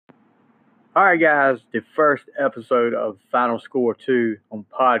All right, guys, the first episode of Final Score 2 on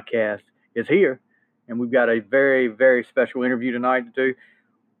podcast is here, and we've got a very, very special interview tonight to do.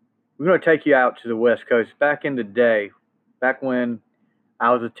 We're going to take you out to the West Coast back in the day, back when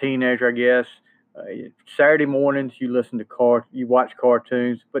I was a teenager, I guess. Saturday mornings, you watch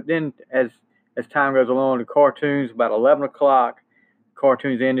cartoons, but then as time goes along, the cartoons about 11 o'clock,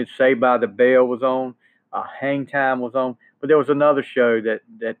 cartoons ended. Saved by the Bell was on, Hang Time was on, but there was another show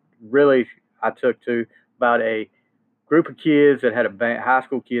that really I took to about a group of kids that had a band, high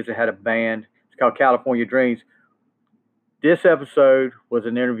school kids that had a band. It's called California Dreams. This episode was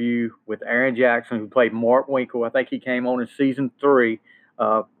an interview with Aaron Jackson, who played Mark Winkle. I think he came on in season 3.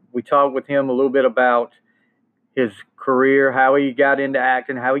 We talked with him a little bit about his career, how he got into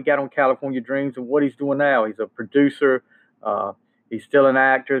acting, how he got on California Dreams, and what he's doing now. He's a producer. He's still an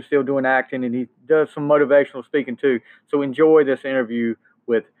actor, still doing acting, and he does some motivational speaking too. So enjoy this interview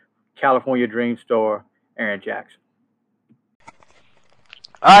with California Dream star Aaron Jackson.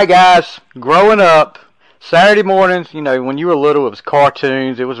 All right, guys. Growing up, Saturday mornings, when you were little, it was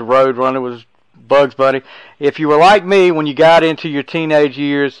cartoons, it was Roadrunner, it was Bugs Bunny. If you were like me, when you got into your teenage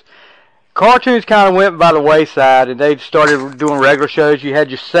years, cartoons kind of went by the wayside, and they started doing regular shows. You had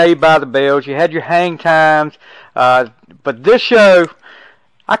your Saved by the Bells, you had your Hang Times, but this show,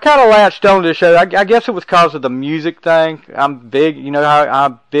 I kind of latched on to this show. I guess it was because of the music thing. I'm big,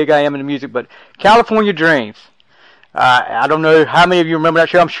 how big I am in the music, but California Dreams. I don't know how many of you remember that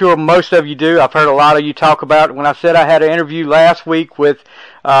show. I'm sure most of you do. I've heard a lot of you talk about it. When I said I had an interview last week with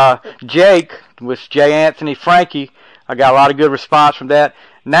Jake, with Jay Anthony Frankie, I got a lot of good response from that.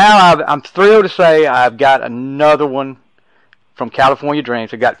 Now I'm thrilled to say I've got another one from California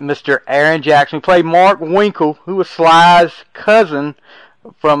Dreams. I got Mr. Aaron Jackson, who played Mark Winkle, who was Sly's cousin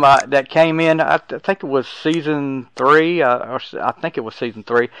from that came in. I think it was season 3, or I think it was season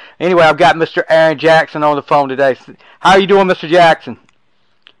 3. Anyway, I've got Mr. Aaron Jackson on the phone today. How are you doing, Mr. Jackson?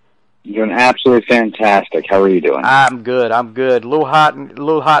 Doing absolutely fantastic. How are you doing? I'm good. I'm good. A little hot in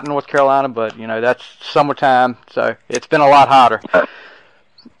North Carolina, but that's summertime, so it's been a lot hotter.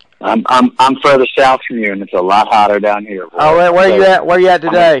 I'm further south from you, and it's a lot hotter down here. Oh, where are you at? Where are you at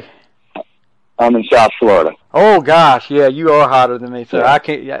today? I'm in South Florida. Oh gosh, yeah, you are hotter than me, so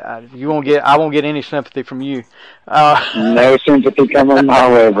yeah. I won't get any sympathy from you. No sympathy coming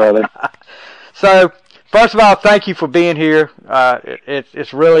my way, brother. So, first of all, thank you for being here.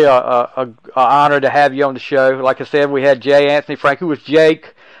 It's really a honor to have you on the show. Like I said, we had Jay Anthony Frank, who was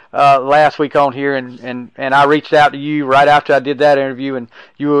Jake, last week on here, and I reached out to you right after I did that interview, and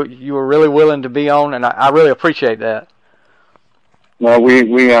you were really willing to be on, and I really appreciate that. Well,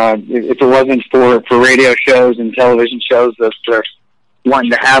 if it wasn't for radio shows and television shows that are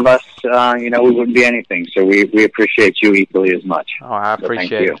wanting to have us, we wouldn't be anything. So we appreciate you equally as much. Oh, I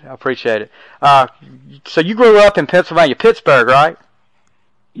appreciate it. I appreciate it. So you grew up in Pennsylvania, Pittsburgh, right?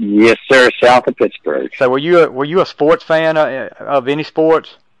 Yes, sir. South of Pittsburgh. So were you a sports fan of any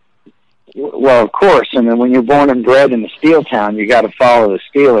sports? Well, of course. I mean, when you're born and bred in the Steel Town, you got to follow the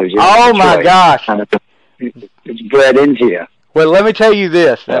Steelers. Oh my gosh! It's bred into you. Well, let me tell you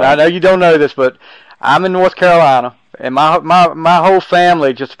this, and I know you don't know this, but I'm in North Carolina, and my whole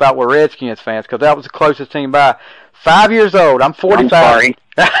family just about were Redskins fans because that was the closest team by. 5 years old. I'm 45. I'm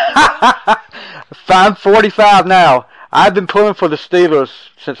sorry. I'm 45 now. I've been pulling for the Steelers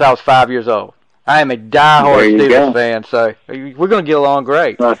since I was 5 years old. I am a diehard Steelers fan, so we're going to get along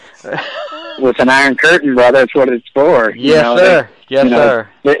great. With an Iron Curtain, brother, that's what it's for. Yes, sir. Yes, sir.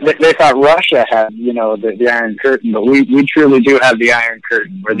 They thought Russia had, the Iron Curtain, but we truly do have the Iron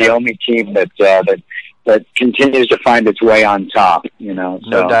Curtain. We're the only team that continues to find its way on top. So no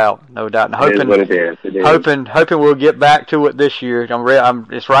doubt. And hoping, it is what it is. It is. Hoping we'll get back to it this year.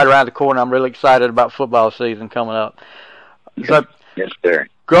 It's right around the corner. I'm really excited about football season coming up. So, yes, sir.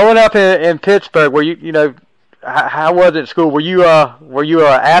 Growing up in Pittsburgh, were you how was it at school? Were you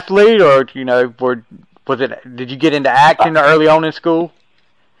an athlete, or did you get into acting early on in school?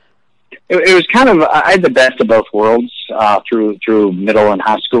 It was kind of, I had the best of both worlds through middle and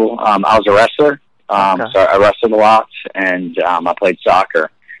high school. I was a wrestler, so I wrestled a lot, and I played soccer,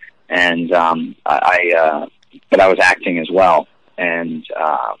 and but I was acting as well. And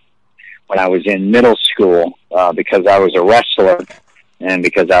when I was in middle school, because I was a wrestler and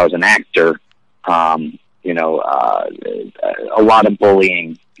because I was an actor, a lot of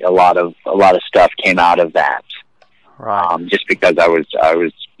bullying, a lot of stuff came out of that. Right. Just because I was,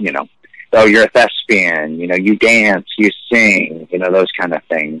 oh, you're a thespian, you dance, you sing, those kind of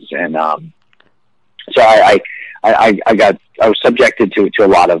things. And so I was subjected to a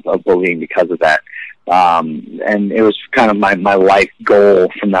lot of bullying because of that. And it was kind of my life goal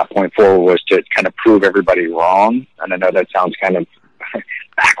from that point forward was to kind of prove everybody wrong. And I know that sounds kind of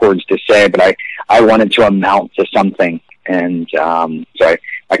backwards to say, but I wanted to amount to something. And so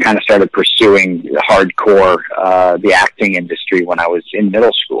I kind of started pursuing hardcore the acting industry when I was in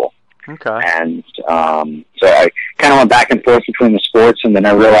middle school. Okay. And so I kind of went back and forth between the sports, and then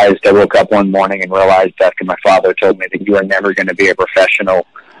I realized, I woke up one morning and realized after my father told me that you are never going to be a professional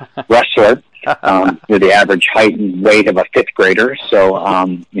wrestler with the average height and weight of a fifth grader. So,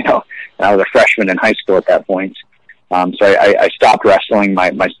 you know, I was a freshman in high school at that point. So I stopped wrestling I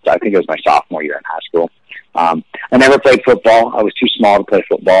think it was my sophomore year in high school. I never played football. I was too small to play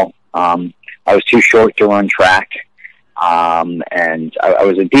football. I was too short to run track. And I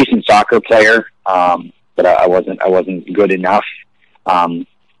was a decent soccer player, but I wasn't good enough.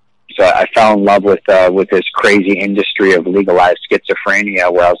 So I fell in love with this crazy industry of legalized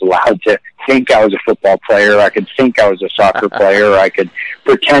schizophrenia, where I was allowed to think I was a football player. I could think I was a soccer player. I could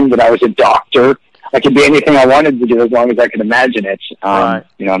pretend that I was a doctor. I could be anything I wanted to do as long as I could imagine it. Right.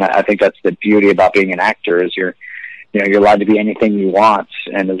 You know, and I think that's the beauty about being an actor is you're allowed to be anything you want.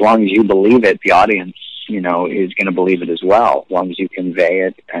 And as long as you believe it, the audience, you know, is going to believe it as well, as long as you convey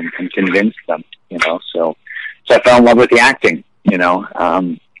it and can convince them, you know. So I fell in love with the acting, you know,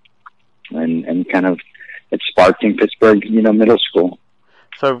 and kind of it sparked in Pittsburgh, you know, middle school.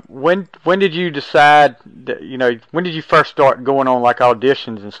 So when did you decide that, you know, when did you first start going on like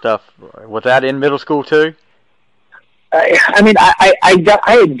auditions and stuff? Was that in middle school too? I mean, I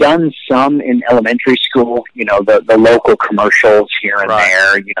had done some in elementary school, you know, the local commercials here and Right.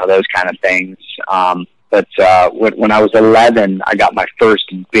 there, you know, those kind of things. But when I was 11, I got my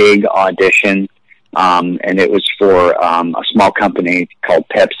first big audition, and it was for a small company called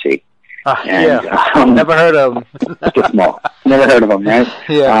Pepsi. And, yeah, never heard of them. Just small, never heard of them, right?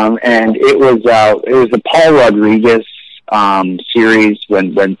 Yeah. And it was the Paul Rodriguez series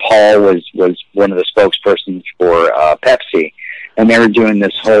when Paul was one of the spokespersons for Pepsi, and they were doing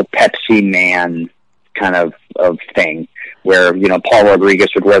this whole Pepsi Man kind of thing where, you know, Paul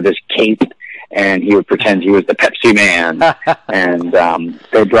Rodriguez would wear this cape and he would pretend he was the Pepsi Man. And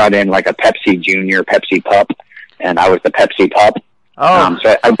they brought in like a Pepsi Junior, Pepsi Pup, and I was the Pepsi Pup. Oh.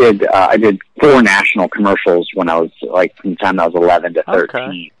 So I did 4 national commercials when I was like from the time I was 11 to 13.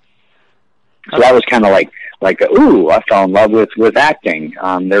 Okay. So that was kind of like ooh, I fell in love with acting.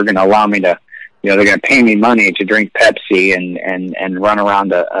 They're going to allow me to, you know, they're going to pay me money to drink Pepsi and run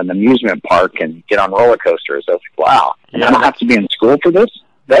around an amusement park and get on roller coasters. I was like, wow, and I don't have to be in school for this?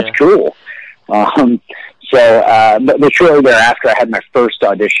 That's cool. But shortly thereafter, I had my first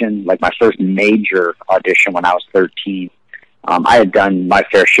audition, like my first major audition when I was 13. I had done my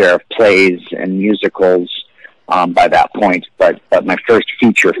fair share of plays and musicals by that point, but my first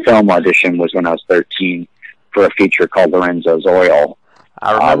feature film audition was when I was 13 for a feature called Lorenzo's Oil.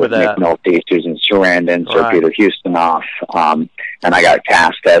 I remember with that. Nick Nolte, Susan Sarandon, Sir Right. Peter Ustinov, and I got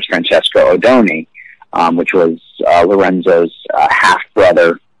cast as Francesco Odoni, which was Lorenzo's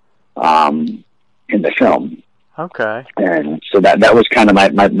half-brother in the film. Okay. And so that was kind of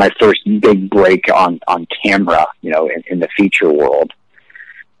my first big break on camera, you know, in the feature world.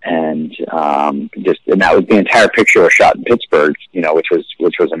 And that was the entire picture was shot in Pittsburgh, you know, which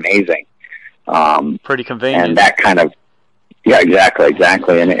was amazing. Pretty convenient. And that kind of, yeah, exactly.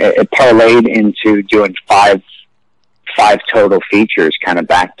 And it parlayed into doing five total features kind of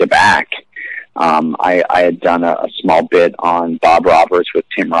back to back. I had done a small bit on Bob Roberts with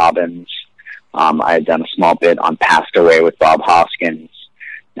Tim Robbins. I had done a small bit on Passed Away with Bob Hoskins.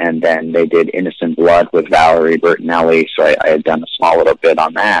 And then they did Innocent Blood with Valerie Bertinelli, so I had done a small little bit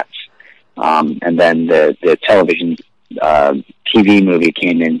on that. And then the television TV movie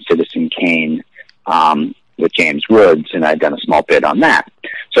came in, Citizen Kane, with James Woods, and I'd done a small bit on that.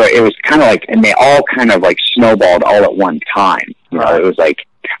 So it was kind of like, and they all kind of like snowballed all at one time. You know, it was like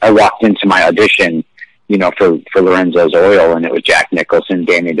I walked into my audition, you know, for Lorenzo's Oil, and it was Jack Nicholson,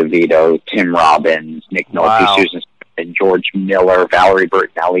 Danny DeVito, Tim Robbins, Nick Nolte, Susan and George Miller, Valerie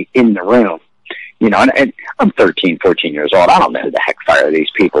Bertinelli in the room. You know, and I'm 13, 14 years old. I don't know who the heck fire these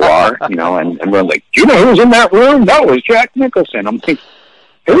people are, you know, and we're like, do you know who was in that room? That was Jack Nicholson. I'm thinking,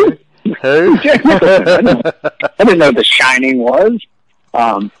 who? Who's Jack Nicholson? I didn't know what The Shining was.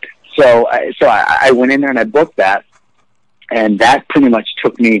 So I went in there and I booked that, and that pretty much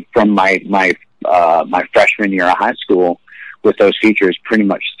took me from my freshman year of high school with those features pretty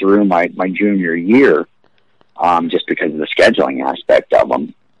much through my junior year, just because of the scheduling aspect of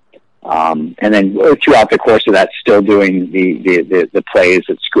them. And then throughout the course of that, still doing the plays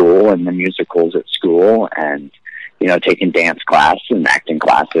at school and the musicals at school, and taking dance class and acting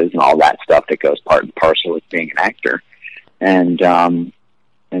classes and all that stuff that goes part and parcel with being an actor. And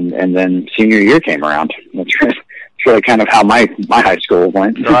then senior year came around. It's really kind of how my high school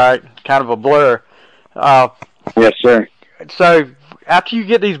went. Right, kind of a blur. Yes, sir. So after you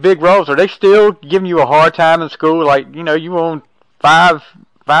get these big roles, are they still giving you a hard time in school? Like, you were on five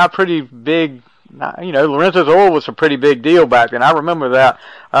pretty big. Lorenzo's Oil was a pretty big deal back then. I remember that.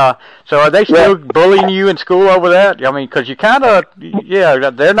 So are they still bullying you in school over that? I mean, because you kind of,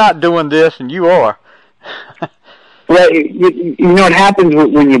 they're not doing this and you are. Well, it happens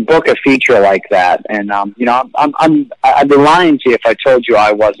when you book a feature like that, and I'd be lying to you if I told you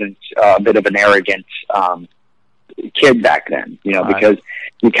I wasn't a bit of an arrogant kid back then. Right. Because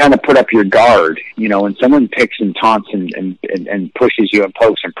you kind of put up your guard. When someone picks and taunts and pushes you and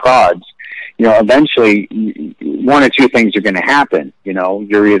pokes and prods, eventually one or two things are going to happen.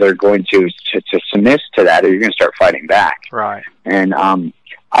 You're either going to submit to that, or you're going to start fighting back. Right. And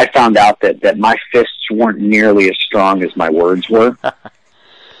I found out that my fists weren't nearly as strong as my words were,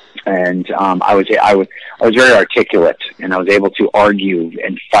 and I was very articulate, and I was able to argue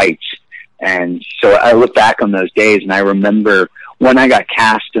and fight. And so I look back on those days, and I remember when I got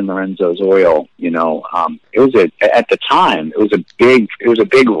cast in Lorenzo's Oil. It was at the time it was a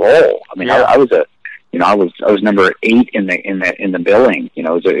big role. I mean, yeah. I was number 8 in the billing. It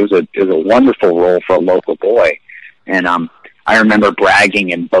was a wonderful role for a local boy, and I remember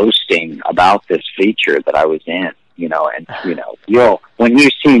bragging and boasting about this feature that I was in, when you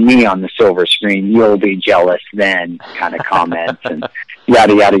see me on the silver screen, you'll be jealous then kind of comments and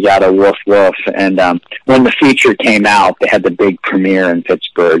yada, yada, yada, woof, woof. And when the feature came out, they had the big premiere in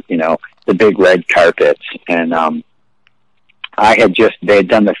Pittsburgh, the big red carpets. And they had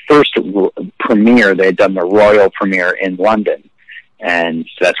done the first premiere, they had done the royal premiere in London. And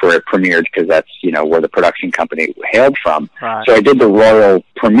so that's where it premiered, because that's, where the production company hailed from. Right. So I did the royal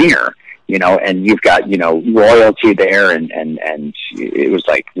premiere, and you've got, royalty there, and it was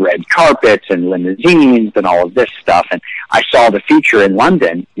like red carpets and limousines and all of this stuff. And I saw the feature in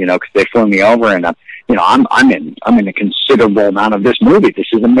London, because they flew me over, and I'm in a considerable amount of this movie. This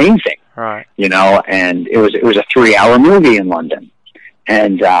is amazing. Right. And it was a 3-hour movie in London.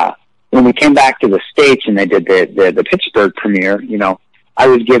 And, when we came back to the States and they did the Pittsburgh premiere, I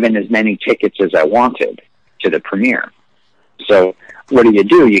was given as many tickets as I wanted to the premiere. So what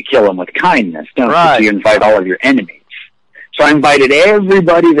do? You kill them with kindness, don't you? Right. So you invite all of your enemies. So I invited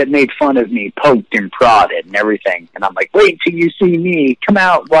everybody that made fun of me, poked and prodded and everything. And I'm like, wait till you see me, come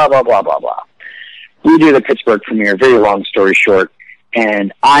out, blah, blah, blah, blah, blah. We do the Pittsburgh premiere, very long story short,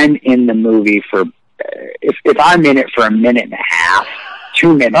 and I'm in the movie for, if I'm in it for a minute and a half,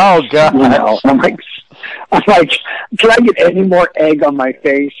 2 minutes. Oh, God. I'm like, can I get any more egg on my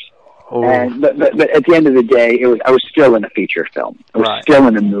face? Oh. And but at the end of the day, I was still in a feature film. I was Right. still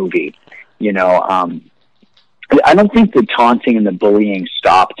in a movie. I don't think the taunting and the bullying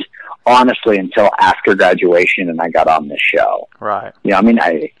stopped, honestly, until after graduation and I got on the show. Right.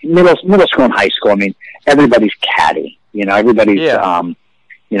 Middle school and high school, everybody's catty. Everybody's, and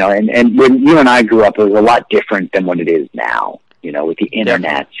when you and I grew up, it was a lot different than what it is now. With the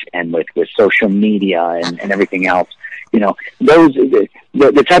internet and with social media and everything else. The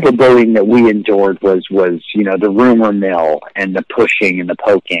type of bullying that we endured was the rumor mill and the pushing and the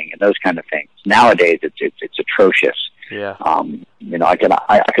poking and those kind of things. Nowadays, it's atrocious. Yeah. I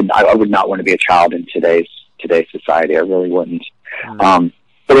would not want to be a child in today's society. I really wouldn't. Mm-hmm.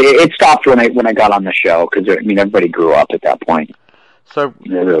 But it stopped when I got on the show, because everybody grew up at that point. So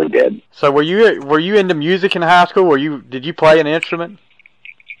they really did. So were you into music in high school? Did you play an instrument?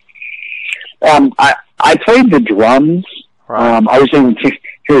 I played the drums. Right. I was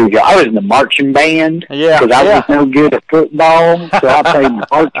in the marching band. Yeah. Because I was no good at football, so I played the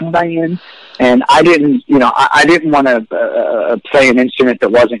marching band. And I didn't want to play an instrument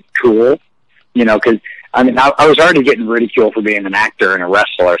that wasn't cool. Because I was already getting ridiculed for being an actor and a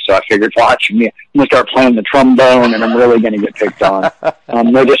wrestler, so I figured, watch me, I'm going to start playing the trombone, and I'm really going to get picked on.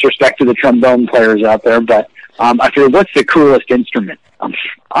 No disrespect to the trombone players out there, but I figured, what's the coolest instrument?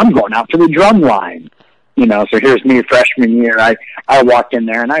 I'm going out for the drum line. So here's me, freshman year. I walked in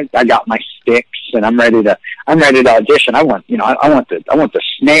there and I got my sticks, and I'm ready to audition. I want the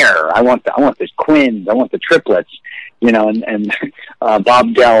snare. I want the quins. I want the triplets. And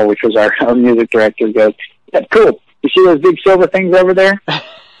Bob Dell, which was our music director, goes, "That's cool. You see those big silver things over there?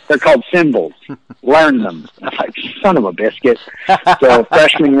 They're called cymbals. Learn them." I'm like, son of a biscuit. So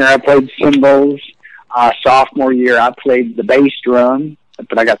freshman year I played cymbals. Sophomore year I played the bass drum,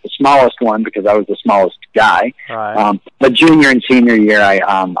 but I got the smallest one because I was the smallest guy. Right. But junior and senior year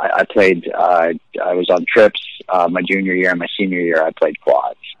I played. I was on trips. my junior year and my senior year, I played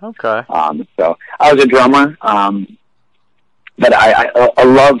quads. Okay. So I was a drummer, but I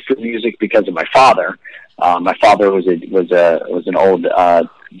love for music because of my father. My father was an old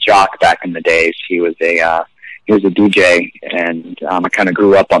jock back in the days. He was a DJ, and I kind of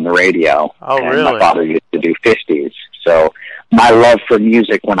grew up on the radio. Oh, and really? My father used to do 50s. So my love for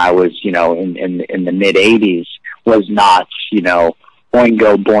music when I was, in the mid 80s was not, Oingo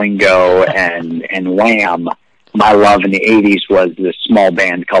Boingo and Wham. My love in the 80s was this small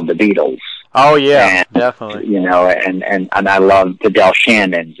band called the Beatles. Oh yeah, and, definitely. And I loved the Del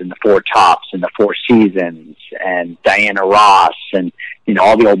Shannons and the Four Tops and the Four Seasons and Diana Ross and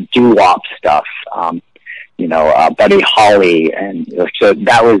all the old doo-wop stuff. Buddy Holly, and so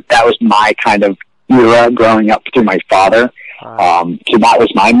that was my kind of era growing up through my father. So that was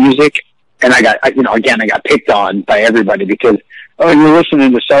my music, and I got picked on by everybody because, oh, you're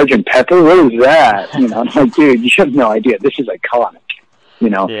listening to Sgt. Pepper? What is that? I'm like, dude, you have no idea. This is iconic.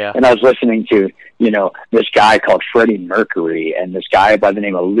 Yeah. And I was listening to, this guy called Freddie Mercury and this guy by the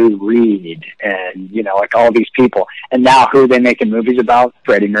name of Lou Reed and, like all these people. And now who are they making movies about?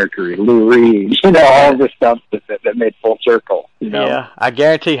 Freddie Mercury, Lou Reed, all this stuff that made full circle. Yeah, I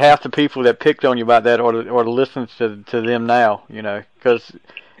guarantee half the people that picked on you about that or to listen to them now, because...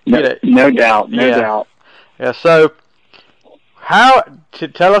 No doubt. Yeah, so...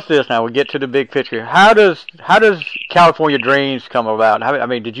 tell us this now. We get to the big picture. How does California Dreams come about?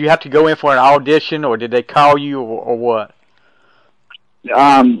 Did you have to go in for an audition, or did they call you, or what?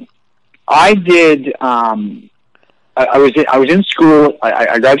 I did. I was in school.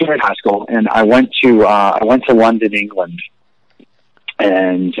 I graduated high school, and I went to London, England,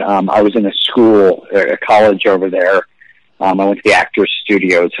 and I was in a college over there. I went to the Actors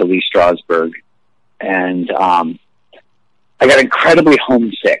Studio to Lee Strasberg, and I got incredibly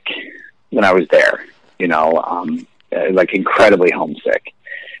homesick when I was there, like incredibly homesick.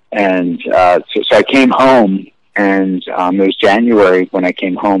 And so I came home, and it was January when I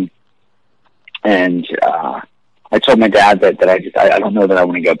came home, and I told my dad that I don't know that I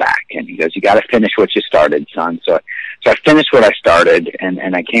want to go back. And he goes, you got to finish what you started, son. So I finished what I started,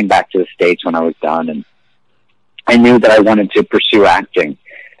 and I came back to the States when I was done, and I knew that I wanted to pursue acting.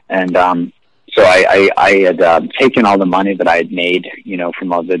 And so I had taken all the money that I had made,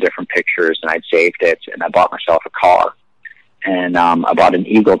 from all the different pictures, and I'd saved it, and I bought myself a car. And I bought an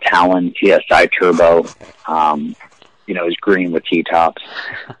Eagle Talon TSI Turbo. It was green with T-tops.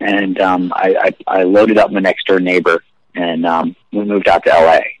 And I loaded up my next-door neighbor, and we moved out to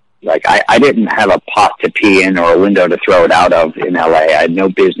L.A. Like, I didn't have a pot to pee in or a window to throw it out of in L.A. I had no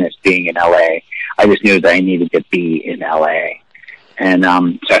business being in L.A. I just knew that I needed to be in L.A. And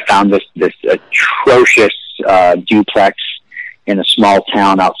so I found this atrocious duplex in a small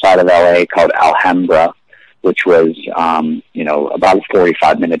town outside of LA called Alhambra, which was about a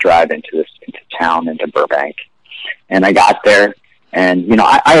 45-minute drive into town, into Burbank. And I got there, and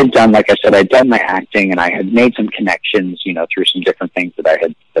I had done, like I said, I'd done my acting, and I had made some connections, through some different things that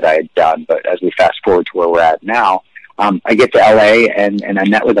I had done. But as we fast forward to where we're at now, I get to LA, and I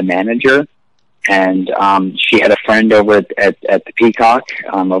met with a manager. And she had a friend over at the Peacock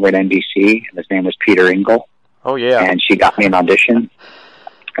over at NBC, and his name was Peter Engel. Oh yeah. And she got me an audition,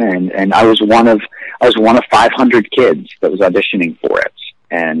 and I was one of 500 kids that was auditioning for it.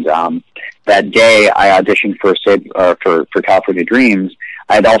 And that day, I auditioned for California Dreams.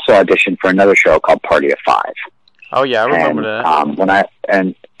 I had also auditioned for another show called Party of Five. Oh yeah, I remember that.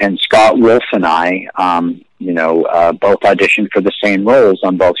 And Scott Wolf and I, both auditioned for the same roles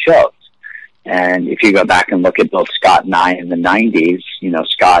on both shows. And if you go back and look at both Scott and I in the 90s,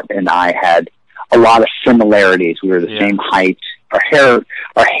 Scott and I had a lot of similarities. We were the same height. Our hair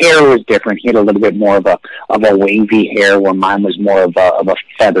was different. He had a little bit more of a wavy hair, where mine was more of a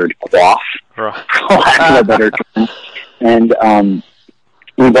feathered coif, for lack of a better term. And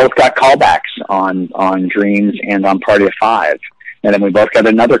we both got callbacks on Dreams and on Party of Five. And then we both got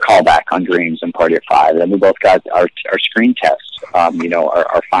another callback on Dreams and Party of Five. And then we both got our screen test,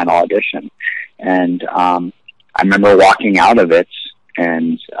 our final audition. And I remember walking out of it,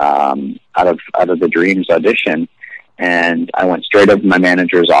 and out of the Dreams audition, and I went straight up to my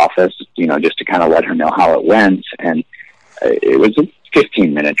manager's office, just to kind of let her know how it went. And it was a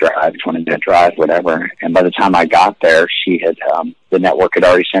 15-minute drive, 20-minute drive, whatever. And by the time I got there, the network had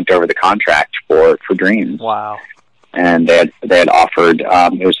already sent over the contract for Dreams. Wow. And they had offered,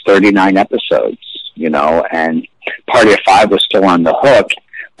 it was 39 episodes, and Party of Five was still on the hook,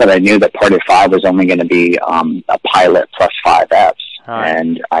 but I knew that Party of Five was only going to be a pilot plus 5 eps. Right.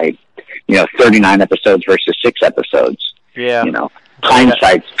 And 39 episodes versus 6 episodes. You know,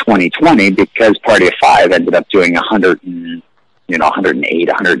 hindsight's 20/20 because Party of Five ended up doing 108,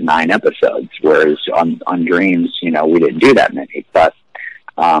 109 episodes, whereas on Dreams, you know, we didn't do that many. But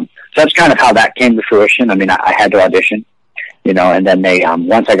so that's kind of how that came to fruition. I mean, I had to audition, you know, and then they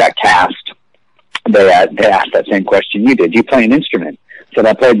once I got cast, they asked that same question you did. Do you play an instrument? I said,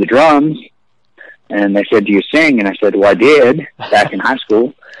 I played the drums. And they said, do you sing? And I said, well, I did back in high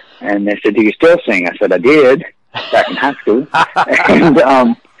school. And they said, do you still sing? I said, I did back in high school.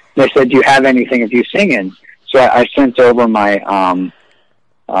 And they said, do you have anything of you singing? So I sent over my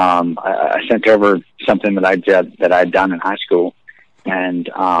I sent over something that I'd done in high school. And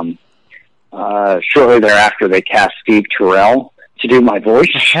shortly thereafter, they cast Steve Terrell to do my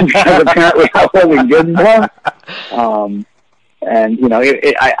voice because apparently I wasn't good enough. And you know,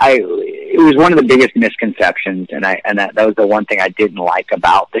 it was one of the biggest misconceptions, and that was the one thing I didn't like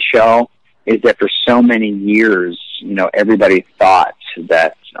about the show, is that for so many years, you know, everybody thought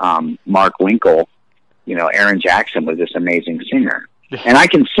that Mark Winkle, you know, Aaron Jackson was this amazing singer, and I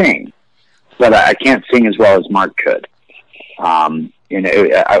can sing, but I can't sing as well as Mark could. You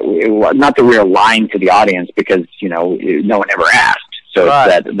know, not that we were lying to the audience, because you know, no one ever asked. So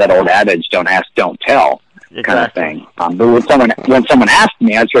right. It's that old adage, don't ask, don't tell. Exactly. Kind of thing. But when someone asked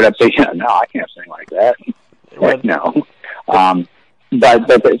me, I'd straight up say, yeah, no, I can't sing like that. Like, no. But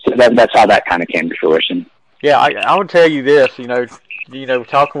that's how that kind of came to fruition. Yeah, I would tell you this, you know,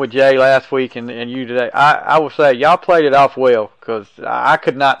 talking with Jay last week and you today, I would say y'all played it off well, because I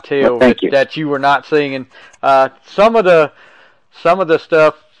could not tell that you were not singing. Some of the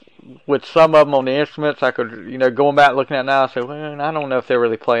stuff with some of them on the instruments, I could, you know, going back looking at it now, I say, well, I don't know if they're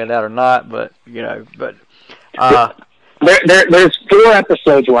really playing that or not, but you know, there's 4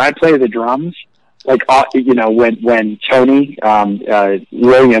 episodes where I play the drums, like you know, when Tony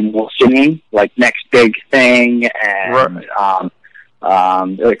William was singing like Next Big Thing and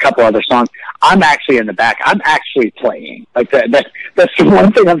a couple other songs. I'm actually in the back. I'm actually playing. Like that's the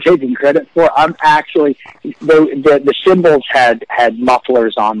one thing I'm taking credit for. I'm actually the cymbals had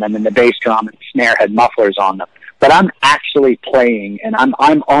mufflers on them, and the bass drum and snare had mufflers on them. But I'm actually playing, and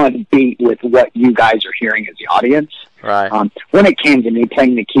I'm on beat with what you guys are hearing as the audience. Right. When it came to me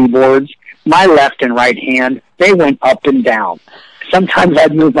playing the keyboards, my left and right hand, they went up and down. Sometimes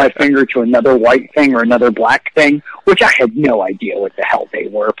I'd move my finger to another white thing or another black thing, which I had no idea what the hell they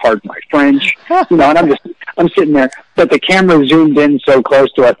were, pardon my French. You know, and I'm sitting there, but the camera zoomed in so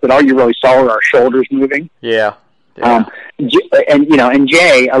close to us that all you really saw were our shoulders moving. Yeah. And you know, and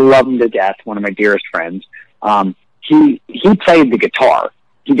Jay, I love him to death, one of my dearest friends. He played the guitar.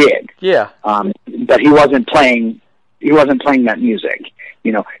 He did. Yeah. But he wasn't playing that music.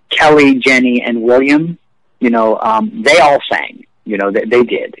 You know, Kelly, Jenny, and William, you know, they all sang. You know, they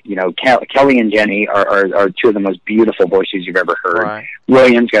did. You know, Kelly and Jenny are 2 of the most beautiful voices you've ever heard. Right.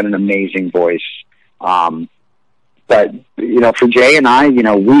 William's got an amazing voice. But, you know, for Jay and I, you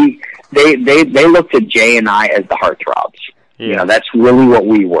know, they looked at Jay and I as the heartthrobs. Yeah. You know, that's really what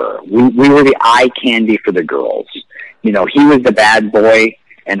we were. We were the eye candy for the girls. You know, he was the bad boy,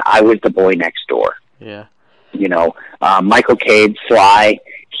 and I was the boy next door. Yeah. You know, Michael Cade, Sly,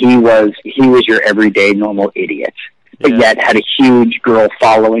 he was your everyday normal idiot, but yet had a huge girl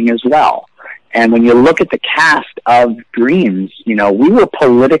following as well. And when you look at the cast of Dreams, you know, we were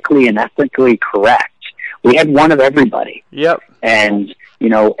politically and ethically correct. We had one of everybody. Yep. And, you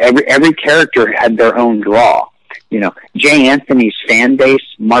know, every character had their own draw. You know, Jay Anthony's fan base,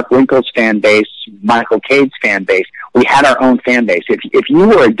 Mark Winkle's fan base, Michael Cade's fan base. We had our own fan base. If you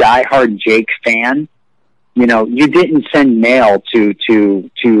were a diehard Jake fan, you know, you didn't send mail to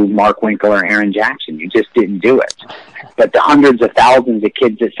Mark Winkle or Aaron Jackson. You just didn't do it. But the hundreds of thousands of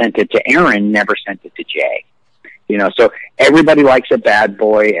kids that sent it to Aaron never sent it to Jay. You know, so everybody likes a bad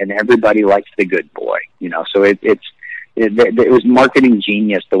boy and everybody likes the good boy. You know, so it was marketing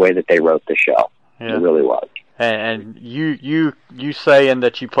genius the way that they wrote the show. Yeah. It really was. And you saying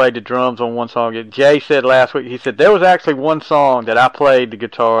that you played the drums on one song. Jay said last week, he said there was actually one song that I played the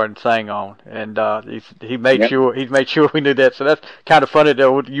guitar and sang on, and he made sure we knew that. So that's kind of funny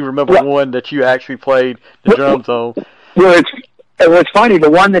that you remember one that you actually played the drums on. Well, it's funny. The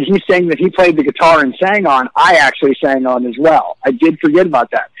one that he's saying that he played the guitar and sang on, I actually sang on as well. I did forget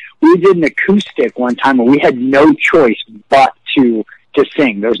about that. We did an acoustic one time, and we had no choice but to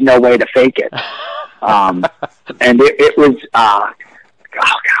sing. There's no way to fake it. And it was, oh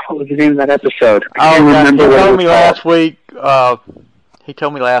God, what was the name of that episode? I can't remember. He told me last week. He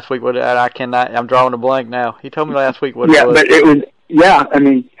told me last week what I cannot. I'm drawing a blank now. He told me last week what it was. Yeah, but it was. Yeah, I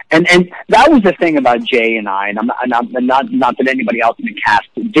mean, and that was the thing about Jay and I. And I'm not that anybody else in the cast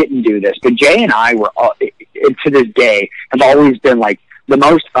didn't do this, but Jay and I were. to this day, have always been like the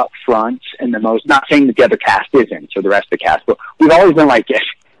most upfront and the most, not saying that the other cast isn't, or the rest of the cast, but we've always been like,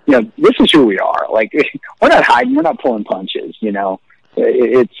 this is who we are. Like, we're not hiding, we're not pulling punches,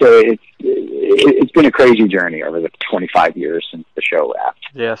 It's been a crazy journey over the 25 years since the show wrapped.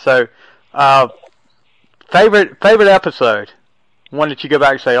 Yeah. So, favorite episode, one that you go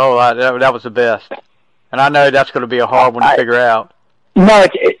back and say, "Oh, that was the best." And I know that's going to be a hard one to figure out. No,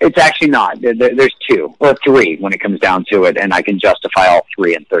 it's actually not. There's two or three when it comes down to it, and I can justify all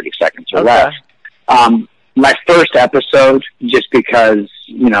three in 30 seconds or less. My first episode, just because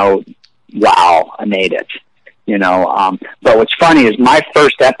wow, I made it. But what's funny is my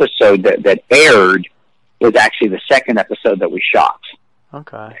first episode that aired was actually the second episode that we shot.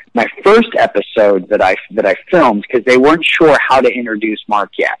 Okay. My first episode that I filmed, because they weren't sure how to introduce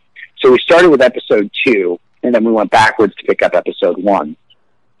Mark yet. So we started with episode 2, and then we went backwards to pick up episode 1.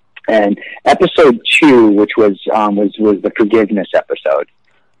 And episode 2, which was the forgiveness episode,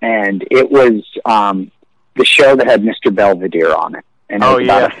 and it was the show that had Mr. Belvedere on it, and it was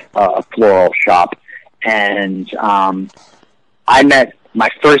about a floral shop. And I met my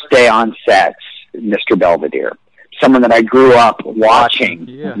first day on set, Mr. Belvedere, someone that I grew up watching,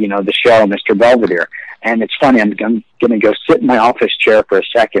 the show, Mr. Belvedere. And it's funny, I'm going to go sit in my office chair for a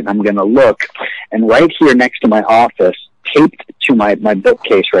second. I'm going to look, and right here next to my office, taped to my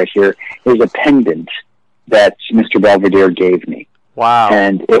bookcase right here, is a pendant that Mr. Belvedere gave me. Wow.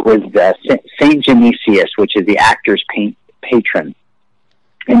 And it was St. Genesius, which is the actor's patron.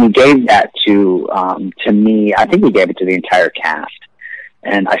 And he gave that to me. I think he gave it to the entire cast,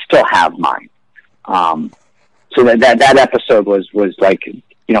 and I still have mine. So that episode was like,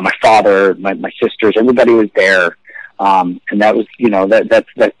 my father, my sisters, everybody was there, and that was, that's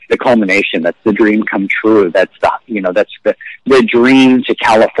the culmination. That's the dream come true. That's the dream to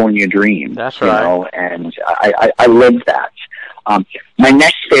California dream. That's right. And I lived that. My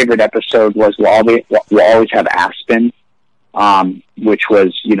next favorite episode was We'll Always Have Aspen. Which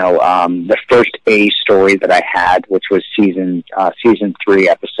was, the first A story that I had, which was season 3,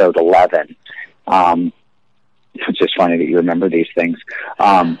 episode 11. It's just funny that you remember these things.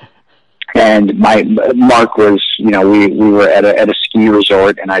 And Mark was, we were at a ski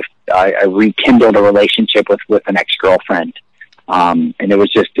resort, and I rekindled a relationship with an ex-girlfriend. And it was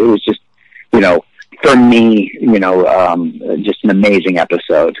just, for me, just an amazing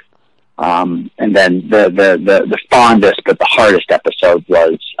episode. And then the fondest but the hardest episode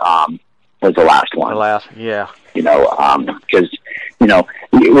was the last one. The last, yeah. Because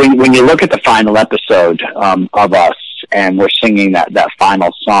when you look at the final episode of us, and we're singing that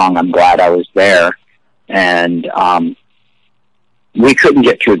final song, "I'm Glad I Was There," and we couldn't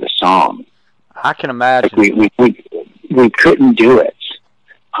get through the song. I can imagine. We couldn't do it.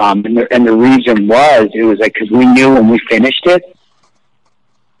 And the reason was, it was like, because we knew when we finished it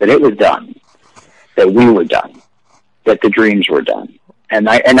that it was done, that we were done, that the dreams were done. And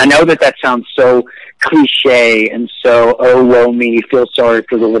I know that sounds so cliche and so, oh, woe me, feel sorry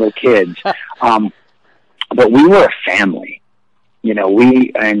for the little kids. But we were a family,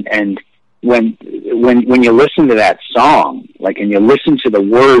 and when you listen to that song, like, and you listen to the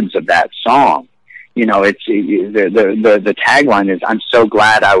words of that song, it's the tagline is, "I'm so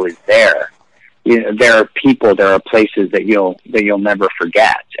glad I was there." There are people, there are places that you'll never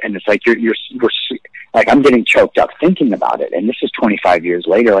forget, and it's like we're like, I'm getting choked up thinking about it, and this is 25 years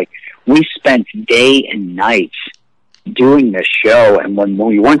later. Like, we spent day and night doing this show, and when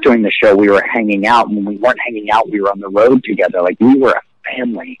we weren't doing the show, we were hanging out, and when we weren't hanging out, we were on the road together. Like, we were a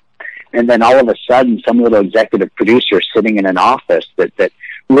family. And then all of a sudden, some little executive producer sitting in an office that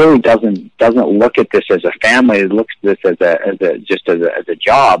really doesn't look at this as a family, it looks at this as a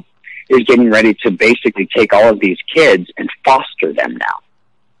job, is getting ready to basically take all of these kids and foster them now.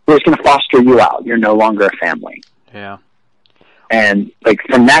 We're just going to foster you out. You're no longer a family. Yeah. And, like,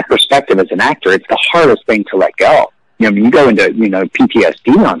 from that perspective as an actor, it's the hardest thing to let go. You go into,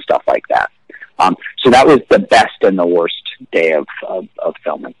 PTSD on stuff like that. So that was the best and the worst day of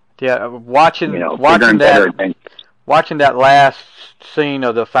filming. Yeah, watching that last scene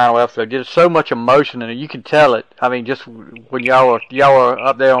of the final episode, there's so much emotion in it. You can tell it. I mean, just when y'all were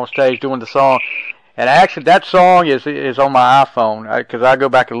up there on stage doing the song, and actually that song is on my iPhone, because I go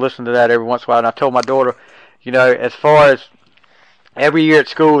back and listen to that every once in a while. And I told my daughter, as far as every year at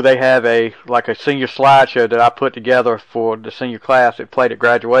school, they have a senior slideshow that I put together for the senior class that played at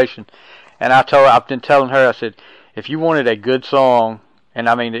graduation. And I've been telling her, I said, if you wanted a good song, and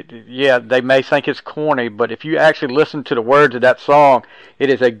I mean, they may think it's corny, but if you actually listen to the words of that song, it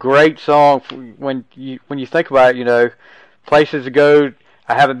is a great song. When you think about it, places to go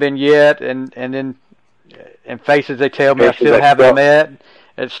I haven't been yet, and then and Faces They Tell Me I Still Haven't Met,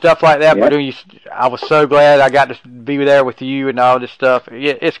 and stuff like that. But I was so glad I got to be there with you and all this stuff.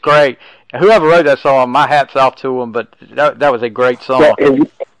 It's great. And whoever wrote that song, my hat's off to him. But that was a great song. Well,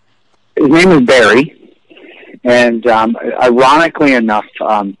 his name is Barry. And ironically enough,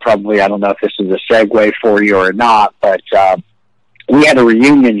 probably, I don't know if this is a segue for you or not, but we had a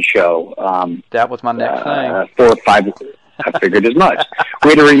reunion show. That was my next thing. 4 or 5, I figured as much.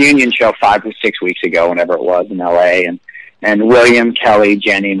 We had a reunion show 5 or 6 weeks ago, whenever it was, in L.A., and William, Kelly,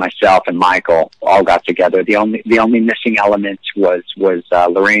 Jenny, myself, and Michael all got together. The only missing element was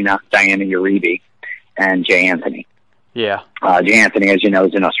Lorena, Diana Uribe, and Jay Anthony. Yeah. Jay Anthony, as you know,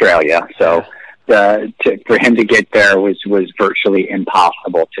 is in Australia, so... for him to get there was virtually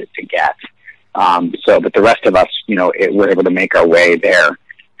impossible to get. But the rest of us, were able to make our way there.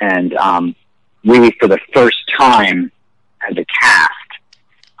 And we, for the first time as a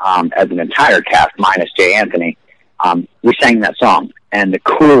cast, as an entire cast, minus Jay Anthony, we sang that song. And the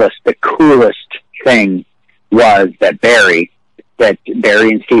coolest thing was that Barry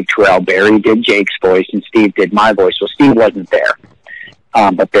and Steve Terrell, Barry did Jake's voice and Steve did my voice. Well, Steve wasn't there,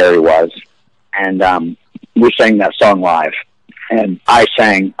 but Barry was. And we sang that song live, and I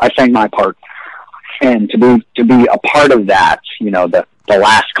sang my part. And to be a part of that, the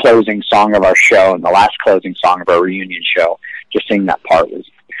last closing song of our show and the last closing song of our reunion show, just sing that part was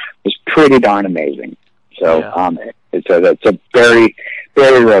pretty darn amazing. So it's a Barry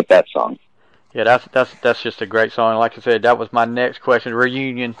wrote that song. Yeah, that's just a great song. Like I said, that was my next question.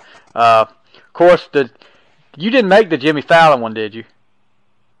 Reunion. Of course, you didn't make the Jimmy Fallon one, did you?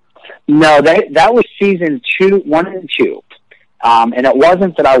 No, that was season 1 and 2. And it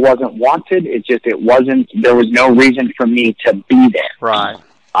wasn't that I wasn't wanted. There was no reason for me to be there. Right.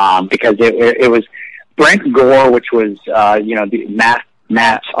 Because it was Brent Gore, which was, the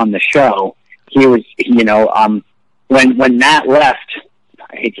Matt on the show. He was, when Matt left,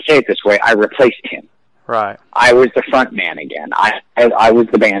 I hate to say it this way, I replaced him. Right. I was the front man again. I was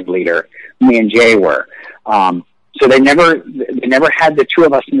the band leader. Me and Jay were. So they never had the two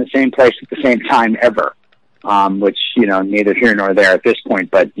of us in the same place at the same time ever, which, neither here nor there at this point.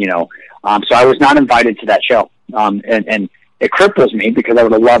 But, so I was not invited to that show. And it cripples me because I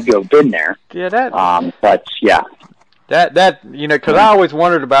would have loved to have been there. Yeah, but yeah. Because I always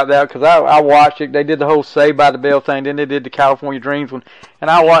wondered about that because I watched it. They did the whole Saved by the Bell thing. Then they did the California Dreams one. And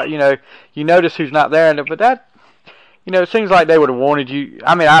I watched, you notice who's not there. But that, it seems like they would have wanted you.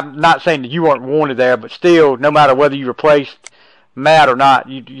 I mean, I'm not saying that you weren't wanted there, but still, no matter whether you replaced Matt or not,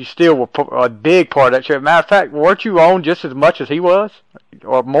 you still were a big part of that show. Matter of fact, weren't you on just as much as he was,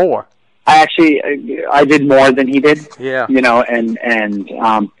 or more? I did more than he did. Yeah.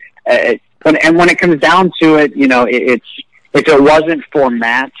 And when it comes down to it, if it wasn't for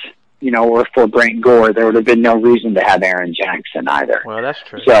Matt, or for Brent Gore, there would have been no reason to have Aaron Jackson either. Well, that's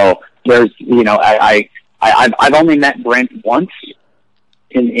true. So there's, I've only met Brent once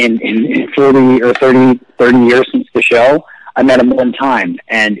in 40 or 30 years since the show. I met him one time,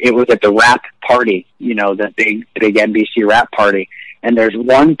 and it was at the rap party, the big NBC rap party. And there's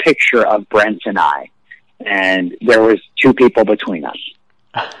one picture of Brent and I, and there was 2 people between us.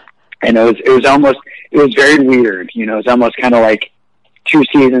 And it was very weird. It was almost kind of like 2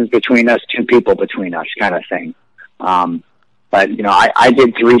 seasons between us, 2 people between us kind of thing. But, I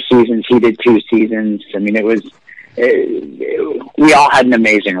did 3 seasons. He did 2 seasons. I mean, we all had an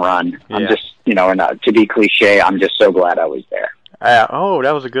amazing run. Yeah. I'm just, and to be cliche, I'm just so glad I was there. That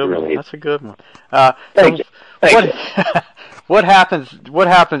was a good one. That's a good one. Thank you. What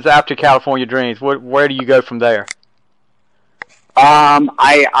happens after California Dreams? Where do you go from there?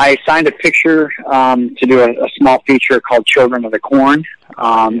 I signed a picture to do a small feature called Children of the Corn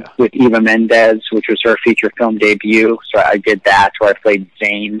with Eva Mendes, which was her feature film debut. So I did that, where I played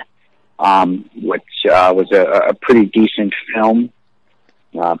Zane, which was a pretty decent film,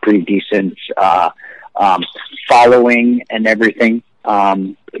 pretty decent following and everything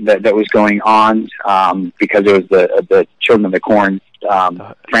that was going on because it was the Children of the Corn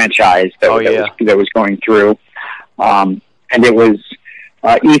franchise that was going through. And it was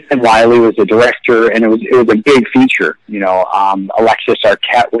Ethan Wiley was the director, and it was a big feature. Alexis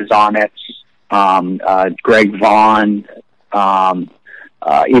Arquette was on it, Greg Vaughn,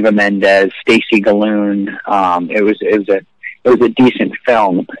 Eva Mendes, Stacy Galloon. It was a decent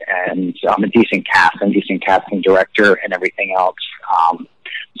film, and a decent cast and decent casting director and everything else.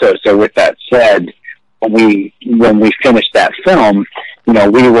 So with that said, when we finished that film,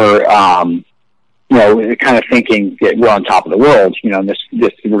 we were kind of thinking that we're on top of the world, this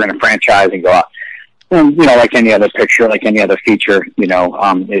we're going to franchise and go out. And, like any other picture, like any other feature,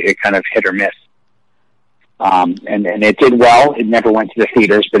 it kind of hit or miss. And it did well. It never went to the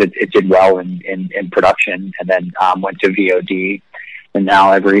theaters, but it did well in production, and then went to VOD, and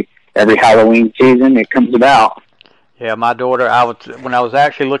now every Halloween season it comes about. Yeah, my daughter, when I was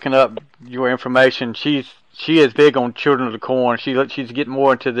actually looking up your information, she is big on Children of the Corn. She's getting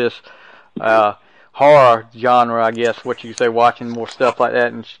more into this horror genre, I guess, what you could say, watching more stuff like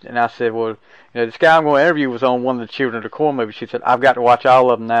that. And I said, well, this guy I'm going to interview was on one of the Children of the Corn movies. She said, I've got to watch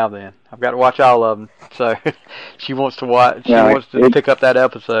all of them now. Then I've got to watch all of them. So she wants to watch. She wants to pick up that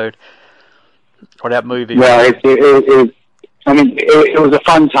episode or that movie. Well, it was a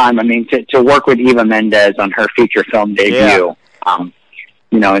fun time. I mean, to work with Eva Mendes on her feature film debut,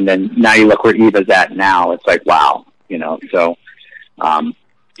 and then now you look where Eva's at now. It's like, wow, so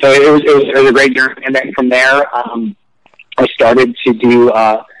it was a great journey. And then from there, I started to do,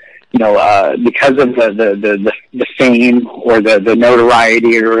 because of the fame or the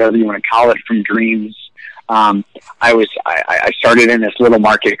notoriety or whatever you want to call it from Dreams. I started in this little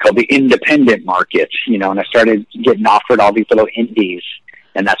market called the independent market, and I started getting offered all these little indies,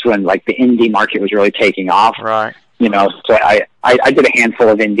 and that's when like the indie market was really taking off. Right. So I did a handful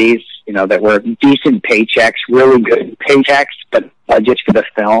of indies, that were decent paychecks, really good paychecks, but budgets for the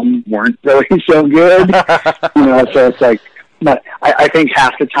film weren't really so good. So it's like, but I think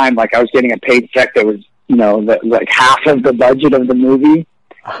half the time, like I was getting a paycheck that was, like half of the budget of the movie.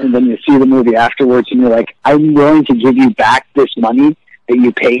 And then you see the movie afterwards and you're like, I'm willing to give you back this money that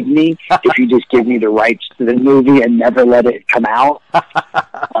you paid me if you just give me the rights to the movie and never let it come out.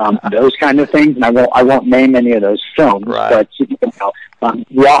 Those kind of things. And I won't name any of those films, right. But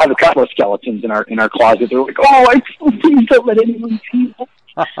we all have a couple of skeletons in our closet. They're like, I please don't let anyone see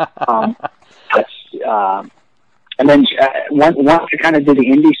that. And then once I kind of did the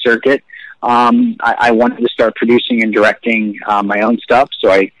indie circuit, I wanted to start producing and directing my own stuff. So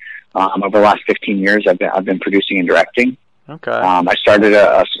over the last 15 years, I've been producing and directing. Okay. I started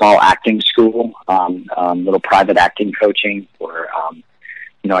a small acting school, little private acting coaching, where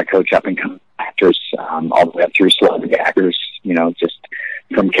I coach up and coming actors all the way up through celebrity actors. Just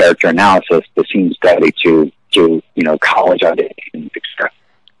from character analysis, the scene study to college auditions, etc.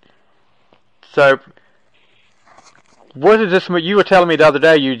 So. What is this? You were telling me the other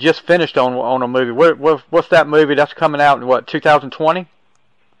day you just finished on a movie. What's that movie that's coming out in 2020?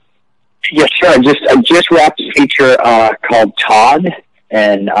 Yes, sure. I just wrapped a feature called Todd,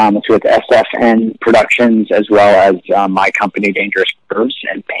 and it's with SFN Productions as well as my company Dangerous Curves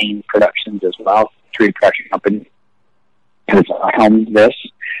and Pain Productions as well. 3 production companies. And I helmed this.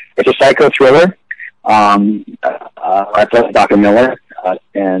 It's a psycho thriller. I play Dr. Miller,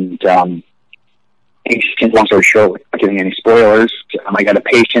 and long story short, without giving any spoilers, I got a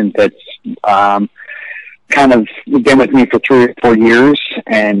patient that's kind of been with me for 3 or 4 years,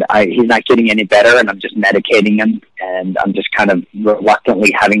 and he's not getting any better, and I'm just medicating him, and I'm just kind of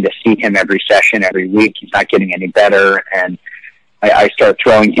reluctantly having to see him every session, every week. He's not getting any better, and I start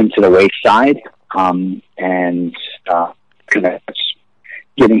throwing him to the wayside, and kind of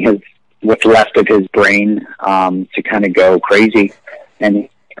getting what's left of his brain to kind of go crazy, and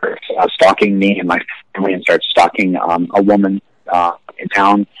stalking me and my family, and starts stalking a woman in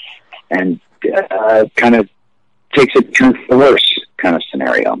town, and kind of takes a turn for the worse kind of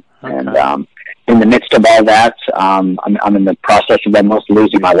scenario. Okay. And in the midst of all that, I'm in the process of almost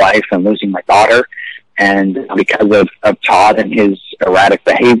losing my wife and losing my daughter, and because of Todd and his erratic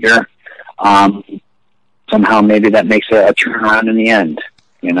behavior, somehow maybe that makes a turnaround in the end.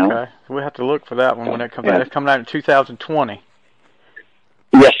 Okay, we'll have to look for that one when it comes out. It's coming out in 2020.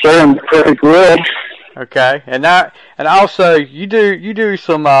 Yes, sir. I'm perfect wood. Okay, and also you do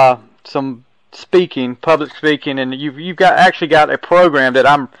some speaking, public speaking, and you've actually got a program that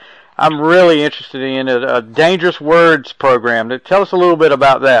I'm really interested in, a Dangerous Words program. Tell us a little bit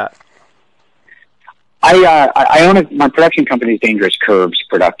about that. I own my production company is Dangerous Curves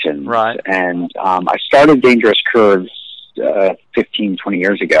Productions, right? And I started Dangerous Curves 15, 20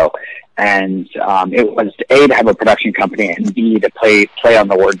 years ago. And it was A, to have a production company, and B, to play on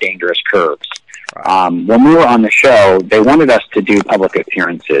the word Dangerous Curves. Right. When we were on the show, they wanted us to do public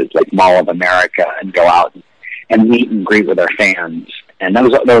appearances like Mall of America and go out and meet and greet with our fans. And that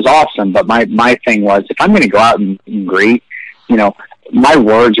was awesome. But my thing was, if I'm going to go out and greet, my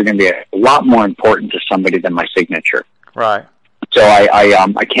words are going to be a lot more important to somebody than my signature. Right. So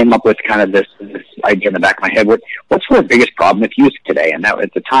I came up with kind of this idea in the back of my head. What's the biggest problem with youth today? And that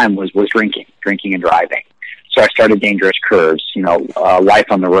at the time was drinking and driving. So I started Dangerous Curves. Life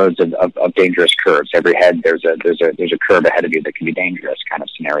on the roads of dangerous curves. Every head there's a curve ahead of you that can be dangerous, kind of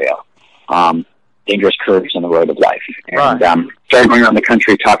scenario. Dangerous curves on the road of life. And started going around the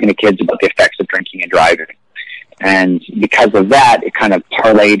country talking to kids about the effects of drinking and driving. And because of that, it kind of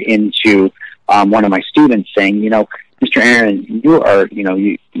parlayed into one of my students saying, you know, Mr.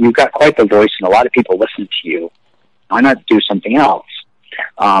 Aaron, you've got quite the voice, and a lot of people listen to you. Why not do something else?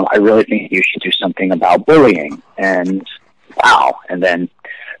 I really think you should do something about bullying. And wow. And then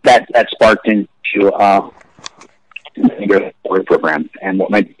that sparked into the Word program. And what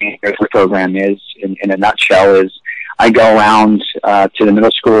my Word program is, in a nutshell, is I go around to the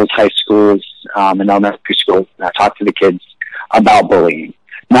middle schools, high schools, and elementary schools, and I talk to the kids about bullying.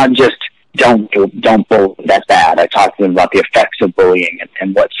 Not just don't bully, that's bad. I talk to them about the effects of bullying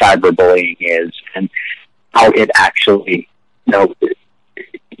and what cyberbullying is, and how it actually, you know,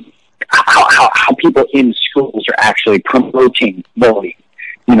 how people in schools are actually promoting bullying.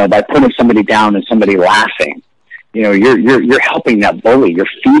 You know, by putting somebody down and somebody laughing. You know, you're helping that bully. You're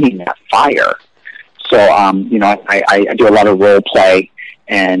feeding that fire. So, you know, I do a lot of role play,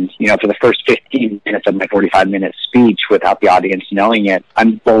 and, you know, for the first 15 minutes of my 45-minute speech, without the audience knowing it,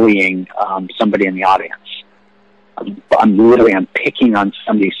 I'm bullying somebody in the audience. I'm picking on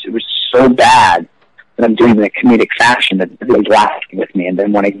somebody. It was so bad that I'm doing it in a comedic fashion that everybody's laughing with me. And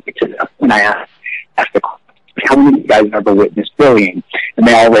then when I ask the question, how many of you guys have ever witnessed bullying? And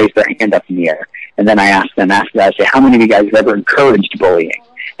they all raise their hand up in the air. And then I ask them after that, I say, how many of you guys have ever encouraged bullying?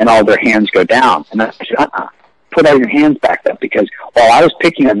 And all their hands go down. And I say, put all your hands back up, because while I was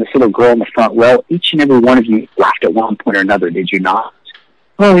picking on this little girl in the front row, each and every one of you laughed at one point or another, did you not?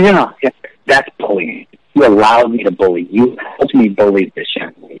 Oh, yeah, that's bullying. You allowed me to bully. You helped me bully this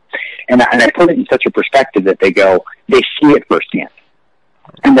young lady. And I put it in such a perspective that they see it firsthand.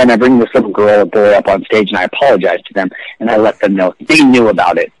 And then I bring this little girl or boy up on stage, and I apologize to them, and I let them know they knew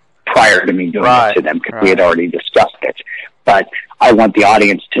about it prior to me doing it to them, because we had already discussed it. But I want the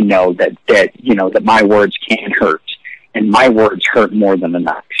audience to know that my words can hurt, and my words hurt more than a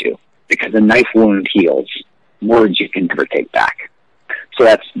knife do, because a knife wound heals. Words you can never take back. So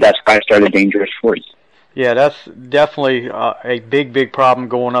that's why I started Dangerous Words. Yeah, that's definitely a big problem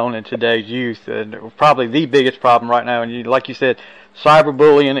going on in today's youth, and probably the biggest problem right now. And like you said,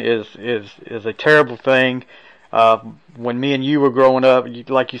 cyberbullying is a terrible thing. When me and you were growing up,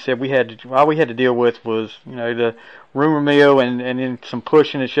 like you said, all we had to deal with was, you know, the rumor mill and then some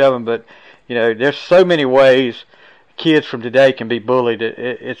pushing and shoving. But, you know, there's so many ways kids from today can be bullied.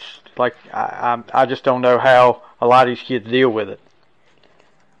 It's like I just don't know how a lot of these kids deal with it.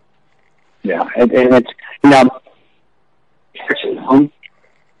 Yeah, and it's, you know,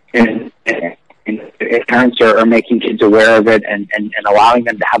 and parents are making kids aware of it and allowing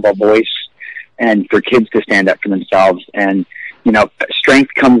them to have a voice, and for kids to stand up for themselves. And, you know,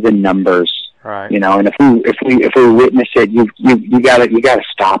 strength comes in numbers. Right. You know, and if we witness it, you gotta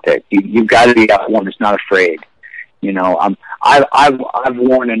stop it. You've got to be that one that's not afraid. You know, I've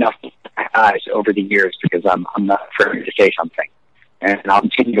worn enough eyes over the years, because I'm not afraid to say something. And I'll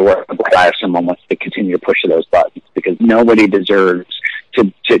continue to work with if someone wants to continue to push those buttons, because nobody deserves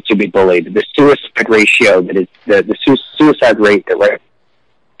to be bullied. The suicide ratio that is the suicide rate and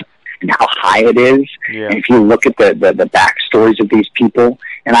how high it is. Yeah. And if you look at the backstories of these people,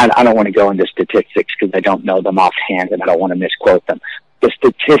 and I don't want to go into statistics because I don't know them offhand and I don't want to misquote them. The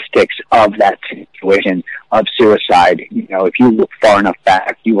statistics of that situation of suicide, you know, if you look far enough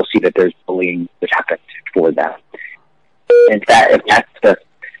back, you will see that there's bullying that happened for them. If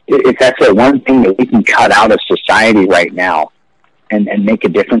that's the one thing that we can cut out of society right now, and make a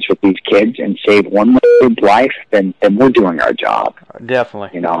difference with these kids and save one kid's life, then we're doing our job. Definitely.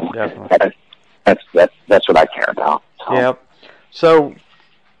 You know, definitely. That's what I care about. So. Yep. So,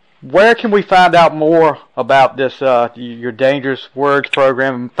 where can we find out more about this your Dangerous Words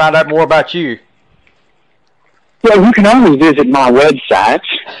program, and find out more about you? Well, you can always visit my website,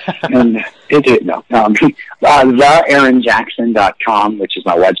 and theaaronjackson.com, which is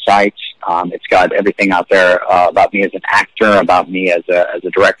my website. It's got everything out there about me as an actor, about me as a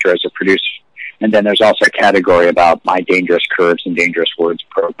director, as a producer. And then there's also a category about my Dangerous Curves and Dangerous Words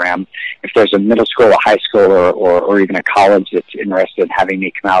program. If there's a middle school, a high school, or even a college that's interested in having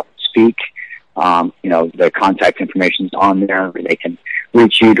me come out and speak, you know, the contact information is on there. They can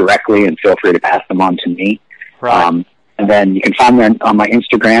reach you directly, and feel free to pass them on to me. Right. And then you can find me on my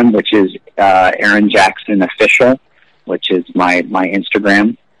Instagram, which is Aaron Jackson Official, which is my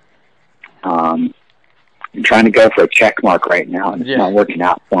Instagram. I'm trying to go for a check mark right now, and it's not working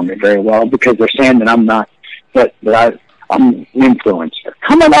out for me very well, because they're saying that I'm not, but I'm an influencer.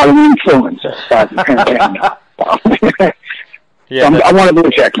 I'm not an influencer. But apparently I'm not. Yeah, so I want a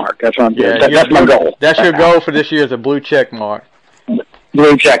blue check mark. That's what I'm doing. That's my goal. That's your goal for this year, is a blue check mark.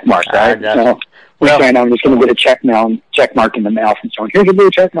 Blue check mark, right? saying I'm just going to get a check mark in the mail from someone. Here's a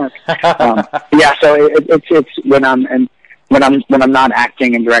blue check mark. Yeah, so it's when I'm not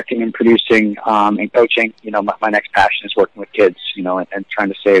acting and directing and producing and coaching. My next passion is working with kids. And trying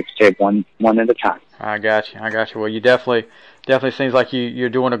to save one at a time. I got you. Well, you definitely seems like you're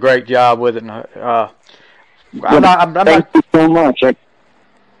doing a great job with it. Thank you so much.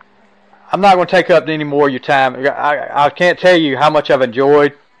 I'm not going to take up any more of your time. I can't tell you how much I've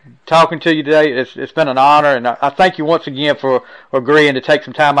enjoyed talking to you today. It's been an honor, and I thank you once again for agreeing to take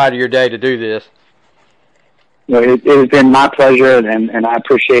some time out of your day to do this. Well, it has been my pleasure, and I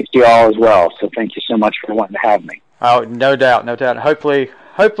appreciate you all as well. So thank you so much for wanting to have me. Oh, no doubt. Hopefully,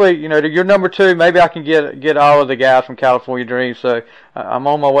 you're number 2. Maybe I can get all of the guys from California Dreams. So I'm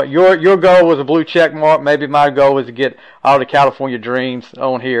on my way. Your goal was a blue check mark. Maybe my goal was to get all the California Dreams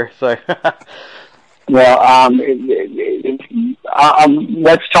on here. So. Well,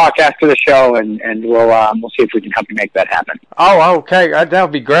 let's talk after the show, and we'll see if we can help you make that happen. Oh, okay. That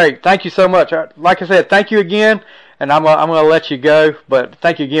would be great. Thank you so much. Like I said, thank you again, and I'm going to let you go. But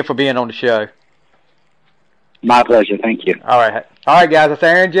thank you again for being on the show. My pleasure. Thank you. All right, guys. That's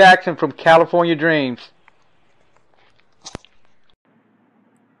Aaron Jackson from California Dreams.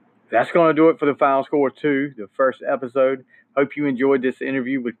 That's going to do it for the Final Score 2, the first episode. Hope you enjoyed this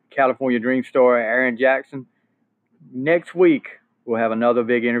interview with California Dream star Aaron Jackson. Next week, we'll have another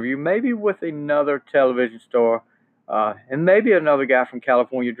big interview, maybe with another television star, and maybe another guy from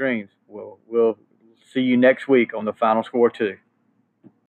California Dreams. We'll see you next week on the Final Score 2.